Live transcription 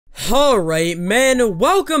Alright, man,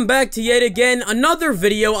 welcome back to yet again another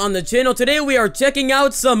video on the channel. Today we are checking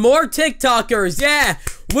out some more TikTokers. Yeah,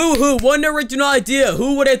 woohoo, one original idea.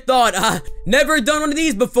 Who would have thought? Never done one of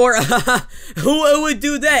these before. Who would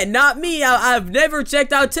do that? Not me. I've never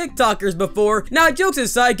checked out TikTokers before. Now, jokes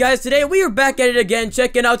aside, guys, today we are back at it again,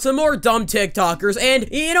 checking out some more dumb TikTokers. And,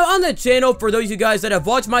 you know, on the channel, for those of you guys that have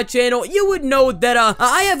watched my channel, you would know that,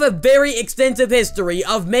 I have a very extensive history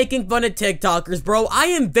of making fun of TikTokers, bro. I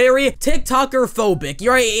am very TikToker phobic.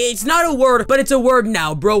 You're right, it's not a word, but it's a word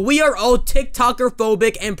now, bro. We are all TikToker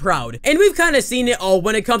phobic and proud. And we've kind of seen it all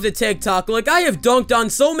when it comes to TikTok. Like, I have dunked on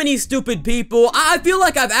so many stupid people. I feel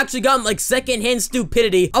like I've actually gotten, like, secondhand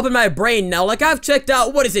stupidity up in my brain now. Like, I've checked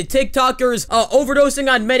out, what is it, TikTokers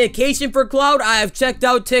overdosing on medication for clout. I have checked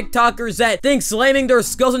out TikTokers that think slamming their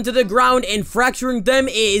skulls into the ground and fracturing them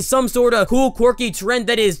is some sort of cool, quirky trend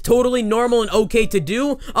that is totally normal and okay to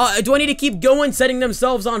do. Do I need to keep going, setting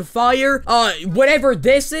themselves on fire? Whatever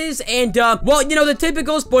this is. And, well, you know, the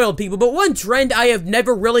typical spoiled people. But one trend I have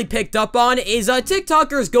never really picked up on is,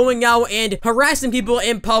 TikTokers going out and harassing people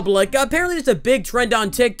in public. Apparently, it's a big trend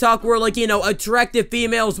on TikTok where, like, you know, attractive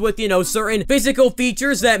females with, you know, certain physical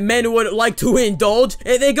features that men would like to indulge.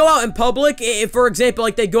 They go out in public, for example,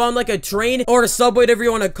 like, they go on, like, a train or a subway, whatever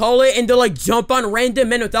you want to call it, and they'll, like, jump on random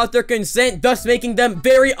men without their consent, thus making them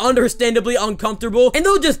very understandably uncomfortable. And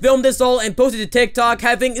they'll just film this all and post it to TikTok,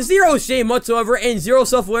 having zero shame whatsoever and zero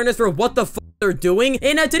self-awareness for what the fuck they're doing.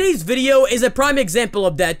 And today's video is a prime example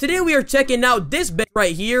of that. Today we are checking out this bitch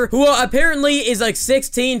right here, who apparently is like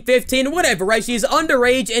 16, 15, whatever, right? She's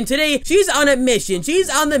underage, and today she's on a mission.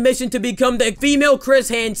 She's on the mission to become the female Chris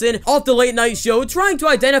Hansen off the late night show, trying to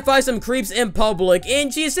identify some creeps in public.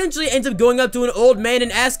 And she essentially ends up going up to an old man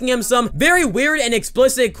and asking him some very weird and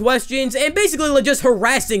explicit questions, and basically like just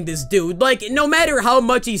harassing this dude. Like, no matter how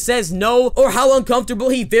much he says no or how uncomfortable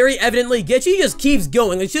he very evidently gets, she just keeps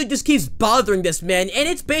going. Like, she just keeps bothering this man, and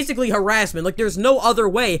it's basically harassment. Like, there's no other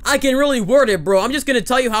way I can really word it, bro. I'm just gonna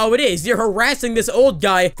tell you how it is. You're harassing this old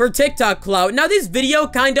guy for TikTok clout. Now, this video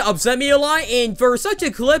kind of upset me a lot, and for such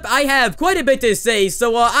a clip, I have quite a bit to say.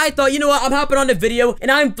 So, I thought, you know what, I'm hopping on the video,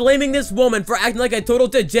 and I'm blaming this woman for acting like a total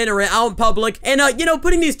degenerate out in public, and, you know,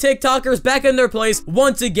 putting these TikTokers back in their place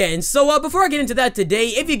once again. So, before I get into that today,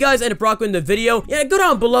 if you guys end up rocking the video, yeah, go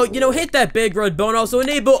down below, you know, hit that big red button. Also,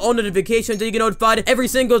 enable all notifications so you get notified every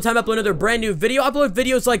single time I upload another brand new video. I upload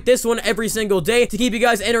videos like this one every single day to keep you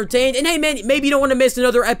guys entertained. And hey, man, maybe you don't want to miss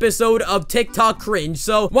another episode of TikTok cringe,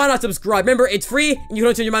 so why not subscribe? Remember, it's free, and you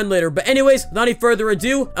can change your mind later. But anyways, without any further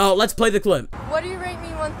ado, let's play the clip. What do you rate me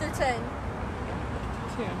 1 through 10?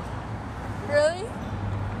 10. Really?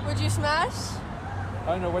 Would you smash? I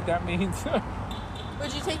don't know what that means.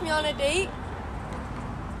 Would you take me on a date?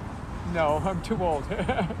 No, I'm too old.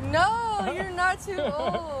 No, you're not too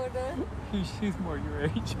old. She's more your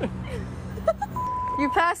age. You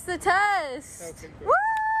passed the test. Okay, good. Woo!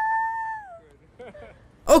 Good.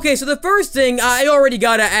 Okay, so the first thing I already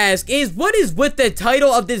gotta ask is, what is with the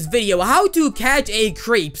title of this video? How to catch a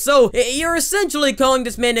creep. So, you're essentially calling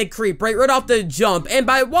this man a creep, right off the jump. And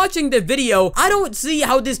by watching the video, I don't see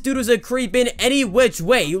how this dude is a creep in any which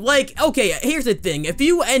way. Like, okay, here's the thing. If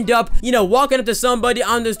you end up, you know, walking up to somebody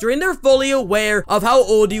on the street and they're fully aware of how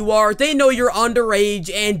old you are, they know you're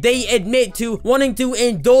underage, and they admit to wanting to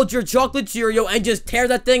indulge your chocolate Cheerio and just tear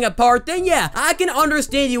that thing apart, then yeah, I can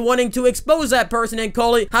understand you wanting to expose that person and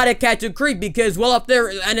call it how to catch a creep, because, well, if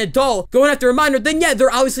they're an adult going after a minor, then yeah,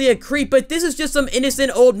 they're obviously a creep. But this is just some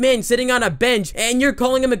innocent old man sitting on a bench, and you're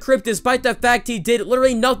calling him a creep despite the fact he did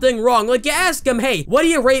literally nothing wrong. Like, you ask him, hey, what do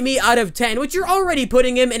you rate me out of 10? Which you're already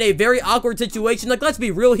putting him in a very awkward situation. Like, let's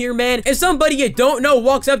be real here, man. If somebody you don't know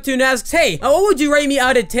walks up to and asks, hey, what would you rate me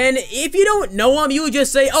out of 10? If you don't know him, you would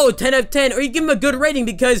just say, oh, 10 out of 10, or you give him a good rating,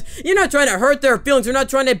 because you're not trying to hurt their feelings. You're not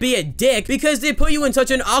trying to be a dick, because they put you in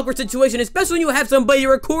such an awkward situation, especially when you have somebody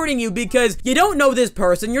recording you, because you don't know this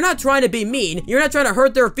person. You're not trying to be mean. You're not trying to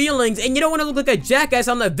hurt their feelings, and you don't want to look like a jackass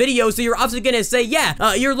on the video, so you're obviously gonna say,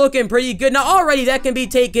 yeah, you're looking pretty good. Now, already that can be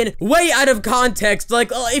taken way out of context. Like,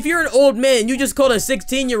 if you're an old man, you just called a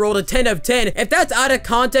 16-year-old a 10 of 10. If that's out of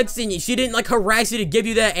context and she didn't, like, harass you to give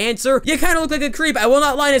you that answer, you kind of look like a creep. I will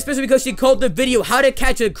not lie, especially because she called the video how to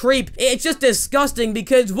catch a creep. It's just disgusting,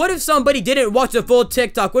 because what if somebody didn't watch the full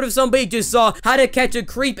TikTok? What if somebody just saw how to catch a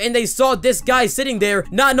creep and they saw this guy sitting there there,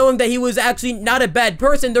 not knowing that he was actually not a bad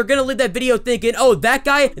person. They're gonna leave that video thinking, oh, that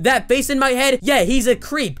guy, that face in my head, yeah, he's a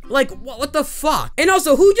creep. Like, what the fuck? And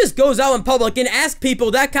also, who just goes out in public and asks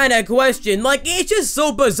people that kind of question? Like, it's just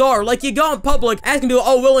so bizarre. Like, you go in public asking people,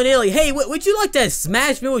 oh, willy-nilly, hey, would you like to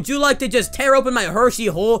smash me? Would you like to just tear open my Hershey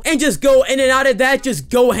hole and just go in and out of that, just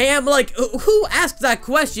go ham? Like, who asks that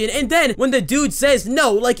question? And then when the dude says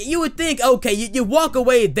no, like, you would think, okay, you walk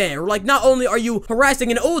away there. Like, not only are you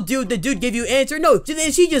harassing an old dude, the dude gave you answer. No,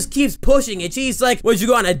 she just keeps pushing it. She's like, would you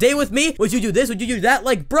go on a date with me? Would you do this? Would you do that?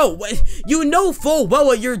 Like, bro, you know full well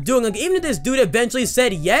what you're doing. Like, even if this dude eventually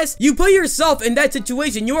said yes, you put yourself in that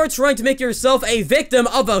situation. You are trying to make yourself a victim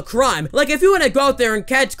of a crime. Like, if you want to go out there and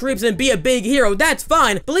catch creeps and be a big hero, that's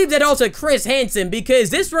fine. Believe that also Chris Hansen, because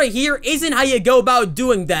this right here isn't how you go about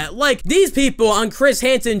doing that. Like, these people on Chris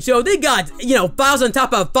Hansen's show, they got, you know, files on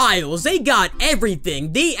top of files. They got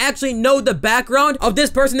everything. They actually know the background of this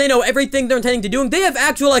person. They know everything they're intending to do. They have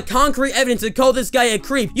actual, like, concrete evidence to call this guy a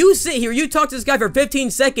creep. You sit here, you talk to this guy for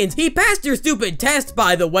 15 seconds. He passed your stupid test,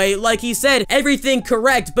 by the way. Like, he said everything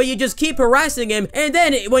correct, but you just keep harassing him. And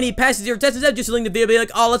then when he passes your test, instead of just letting the video be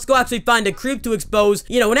like, oh, let's go actually find a creep to expose,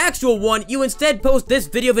 you know, an actual one, you instead post this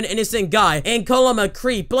video of an innocent guy and call him a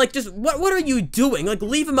creep. Like, just, what are you doing? Like,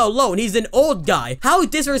 leave him alone. He's an old guy. How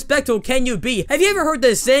disrespectful can you be? Have you ever heard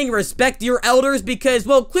the saying, respect your elders? Because,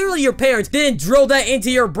 well, clearly your parents didn't drill that into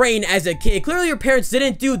your brain as a kid. Clearly your parents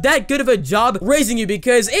didn't do that good of a job raising you,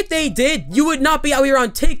 because if they did, you would not be out here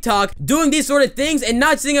on TikTok doing these sort of things and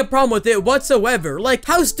not seeing a problem with it whatsoever. Like,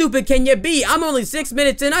 how stupid can you be? I'm only 6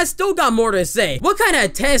 minutes in, I still got more to say. What kind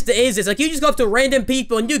of test is this? Like, you just go up to random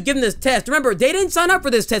people and you give them this test. Remember, they didn't sign up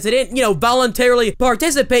for this test. They didn't, you know, voluntarily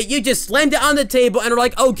participate. You just slammed it on the table and are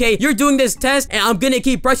like, okay, you're doing this test and I'm gonna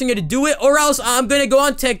keep pressuring you to do it, or else I'm gonna go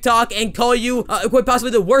on TikTok and call you quite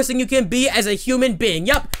possibly the worst thing you can be as a human being.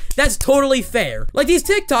 Yep, that's totally fair. Like, these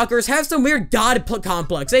TikTokers have some weird god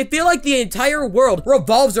complex. They feel like the entire world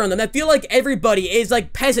revolves around them. They feel like everybody is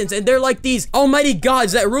like peasants and they're like these almighty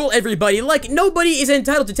gods that rule everybody. Like, nobody is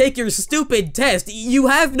entitled to take your stupid test. You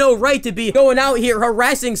have no right to be going out here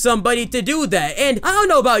harassing somebody to do that. And I don't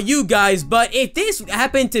know about you guys, but if this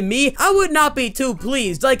happened to me, I would not be too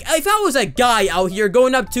pleased. Like, if I was a guy out here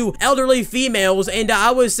going up to elderly females and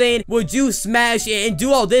I was saying, would you smash and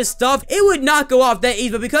do all this stuff, it would not go off that easy.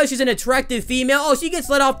 But because she's an attractive female, oh, she gets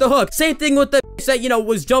let off the hook. Same thing with the that, you know,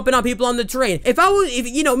 was jumping on people on the train. If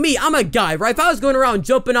you know me, I'm a guy, right? If I was going around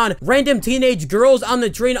jumping on random teenage girls on the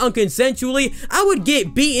train unconsensually, I would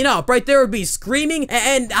get beaten up, right? There would be screaming,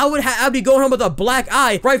 and I'd be going home with a black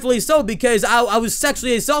eye, rightfully so, because I was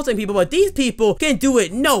sexually assaulting people. But these people can do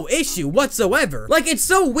it no issue whatsoever. Like, it's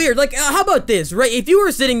so weird. Like, how about this, right? If you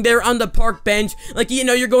were sitting there on the park bench, like, you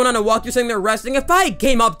know, you're going on a walk, you're sitting there resting. If I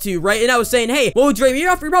came up to you, right, and I was saying, hey, what would you rate me?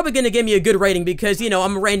 You're probably gonna give me a good rating because, you know,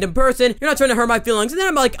 I'm a random person. You're not trying to hurt my feelings. And then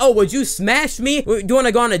I'm like, oh, would you smash me? Do you want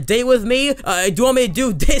to go on a date with me? Do you want me to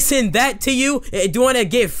do this and that to you? Do you want to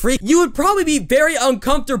get free? You would probably be very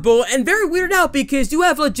uncomfortable and very weirded out because you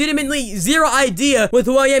have legitimately zero idea with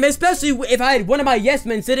who I am, especially if I had one of my yes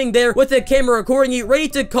men sitting there with a camera recording you, ready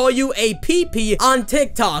to call you a PP on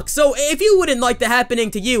TikTok. So if you wouldn't like that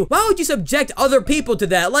happening to you, why would you subject other people to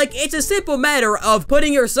that? Like, it's a simple matter of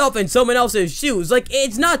putting yourself in someone else's shoes. Like,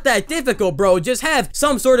 it's not that difficult, bro. Just have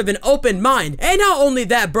some sort of an open mind. And not only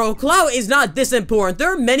that, bro, clout is not this important.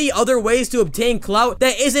 There are many other ways to obtain clout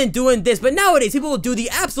that isn't doing this, but nowadays people will do the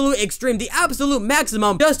absolute extreme, the absolute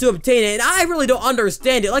maximum just to obtain it, and I really don't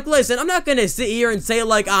understand it. Like, listen, I'm not gonna sit here and say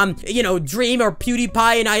like I'm, you know, Dream or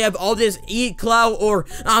PewDiePie and I have all this clout, or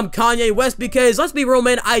I'm Kanye West, because let's be real,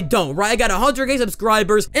 man, I don't, right? I got 100K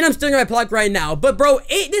subscribers and I'm stirring my plug right now, but bro,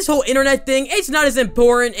 this whole internet thing, it's not as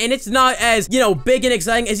important and it's not as, you know, big and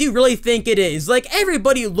exciting as you really think it is. Like,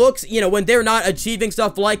 everybody looks, you know, when they're not achieving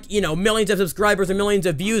stuff like, you know, millions of subscribers or millions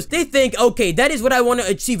of views, they think, okay, that is what I want to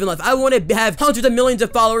achieve in life. I want to have hundreds of millions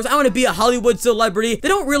of followers. I want to be a Hollywood celebrity. They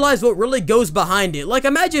don't realize what really goes behind it. Like,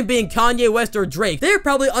 imagine being Kanye West or Drake. They're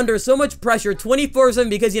probably under so much pressure 24/7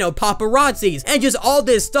 because, you know, paparazzis and just all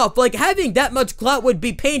this stuff. Like, having that much clout would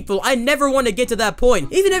be painful. I never want to get to that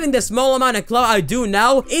point. Even having the small amount of clout I do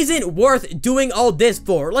now isn't worth doing all this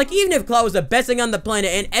for. Like, even if clout was the best thing on the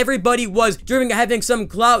planet and everybody was dreaming of having some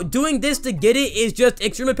clout, doing this to get it is just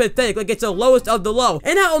extremely pathetic. Like, it's the lowest of the low.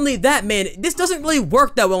 And not only that, man, this doesn't really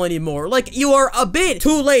work that well anymore. Like, you are a bit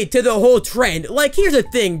too late to the whole trend. Like, here's the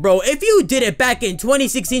thing, bro. If you did it back in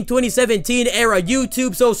 2016, 2017 era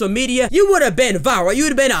YouTube, social media, you would have been viral. You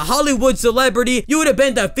would have been a Hollywood celebrity. You would have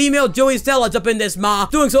been the female Joey Salads up in this ma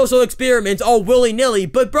doing social experiments all willy-nilly.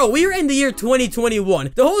 But bro, we are in the year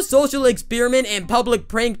 2021. The whole social experiment and public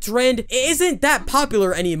prank trend isn't that popular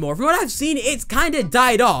popular anymore. From what I've seen, it's kind of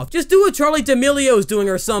died off. Just do what Charlie D'Amelio's doing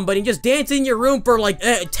or somebody. Just dance in your room for like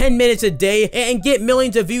 10 minutes a day and get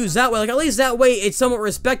millions of views that way. Like, at least that way it's somewhat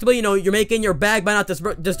respectable. You know, you're making your bag by not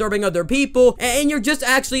disturbing other people, and you're just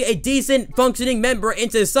actually a decent functioning member in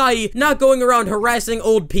society, not going around harassing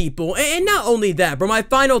old people. And not only that, bro, my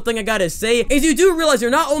final thing I gotta say is you do realize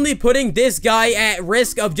you're not only putting this guy at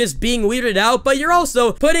risk of just being weirded out, but you're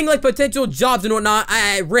also putting like potential jobs and whatnot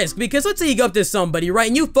at risk. Because let's say you go up to somebody, right,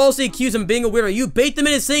 and you falsely accuse them of being a weirdo, you bait them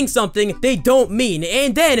into saying something they don't mean,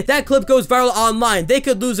 and then that clip goes viral online. They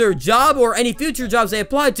could lose their job, or any future jobs they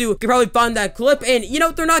apply to could probably find that clip, and you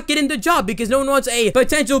know, they're not getting the job because no one wants a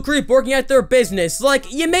potential creep working at their business.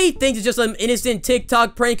 Like, you may think it's just an innocent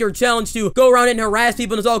TikTok prank or challenge to go around and harass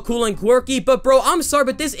people and it's all cool and quirky, but bro, I'm sorry,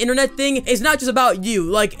 but this internet thing is not just about you.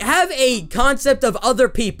 Like, have a concept of other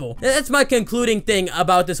people. That's my concluding thing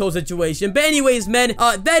about this whole situation. But anyways, men,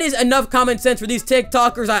 that is enough common sense for these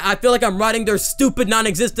TikTokers. I feel like I'm rotting their stupid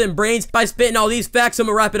non-existent brains by spitting all these facts. So I'm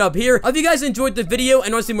gonna wrap it up here. If you guys enjoyed the video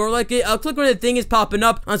and want to see more like it, click on the thing is popping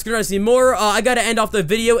up on screen to see more. I gotta end off the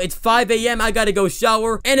video. It's 5 a.m. I gotta go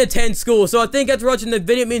shower and attend school. So I think after watching the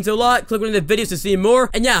video, it means a lot. Click on the videos to see more.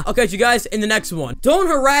 And yeah, I'll catch you guys in the next one. Don't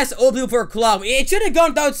harass old people for clout. It should have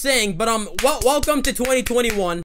gone without saying, but welcome to 2021.